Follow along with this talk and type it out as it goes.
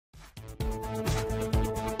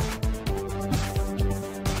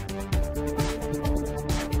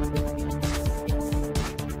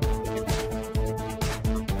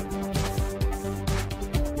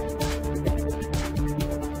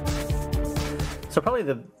So probably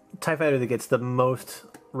the TIE fighter that gets the most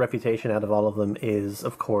reputation out of all of them is,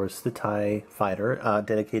 of course, the TIE fighter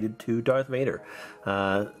dedicated to Darth Vader.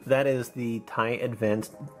 That is the TIE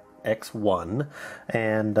Advanced X1,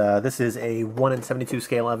 and this is a 1 in 72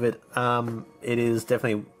 scale of it. It is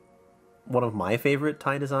definitely one of my favorite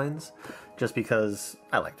TIE designs, just because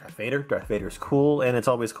I like Darth Vader. Darth Vader's cool, and it's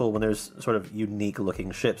always cool when there's sort of unique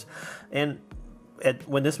looking ships. And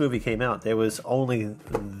when this movie came out, there was only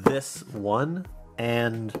this one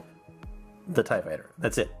and the TIE fighter.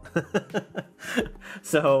 That's it.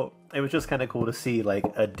 So it was just kind of cool to see like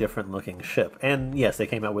a different looking ship. And yes, they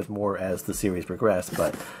came out with more as the series progressed,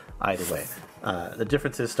 but either way, the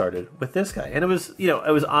differences started with this guy. And it was, you know,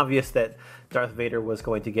 it was obvious that Darth Vader was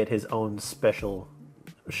going to get his own special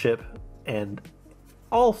ship, and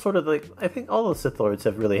all sort of like, I think all the Sith Lords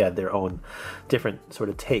have really had their own different sort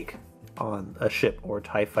of take on a ship or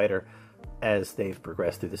TIE fighter as they've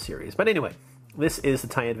progressed through the series. But anyway, this is the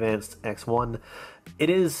TIE Advanced X1. It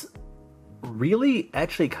is really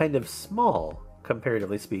actually kind of small,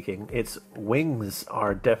 comparatively speaking. Its wings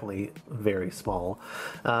are definitely very small.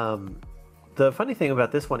 The funny thing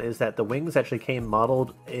about this one is that the wings actually came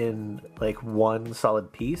modeled in like one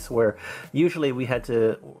solid piece, where usually we had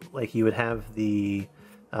to, like, you would have the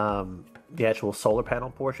actual solar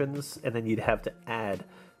panel portions, and then you'd have to add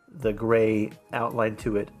the gray outline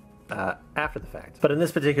to it after the fact. But in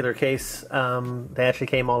this particular case, they actually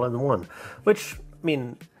came all in one, which, I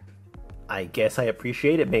mean, I guess I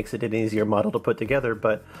appreciate. It makes it an easier model to put together,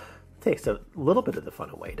 but takes a little bit of the fun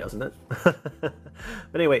away, doesn't it? But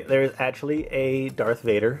anyway, there's actually a Darth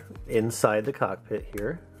Vader inside the cockpit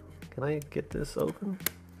here. Can I get this open?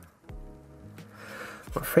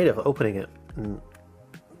 I'm afraid of opening it.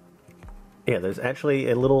 Yeah, there's actually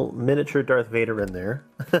a little miniature Darth Vader in there.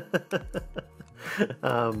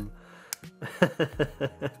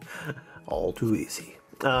 All too easy.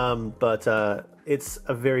 But it's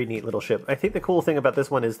a very neat little ship. I think the cool thing about this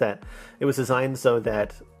one is that it was designed so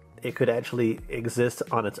that it could actually exist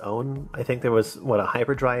on its own. I think there was, what, a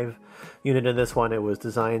hyperdrive unit in this one. It was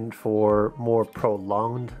designed for more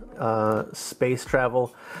prolonged space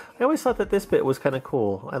travel. I always thought that this bit was kind of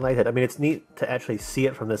cool. I liked it. I mean, it's neat to actually see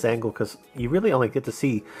it from this angle, because you really only get to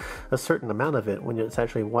see a certain amount of it when it's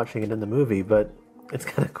actually watching it in the movie, but it's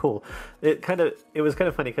kind of cool. It was kind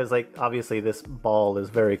of funny because, like, obviously this ball is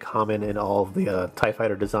very common in all of the TIE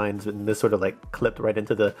fighter designs, and this sort of like clipped right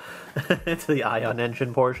into the into the ion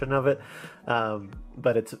engine portion of it.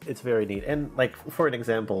 But it's very neat. And like, for an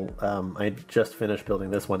example, I just finished building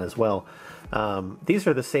this one as well. These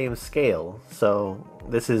are the same scale. So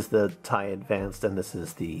this is the TIE Advanced, and this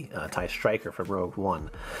is the TIE Striker from Rogue One.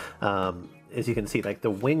 As you can see, like,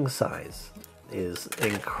 the wing size is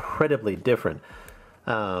incredibly different.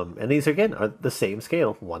 And these, again, are the same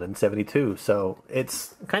scale, 1 in 72. So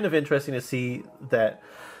it's kind of interesting to see that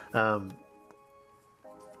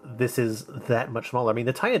this is that much smaller. I mean,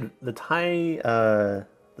 the TIE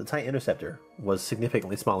Interceptor was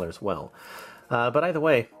significantly smaller as well. But either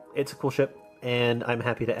way, it's a cool ship, and I'm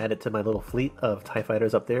happy to add it to my little fleet of TIE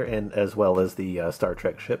fighters up there, and as well as the Star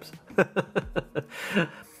Trek ships.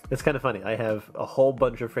 It's kind of funny. I have a whole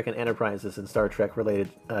bunch of freaking Enterprises and Star Trek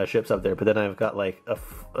related ships up there, but then I've got like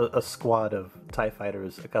a squad of TIE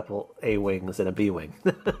fighters, a couple A-wings, and a B-wing.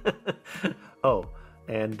 Oh,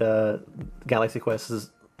 and Galaxy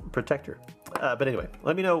Quest's Protector. But anyway,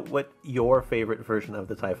 let me know what your favorite version of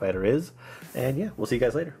the TIE fighter is, and yeah, we'll see you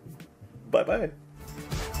guys later. Bye-bye.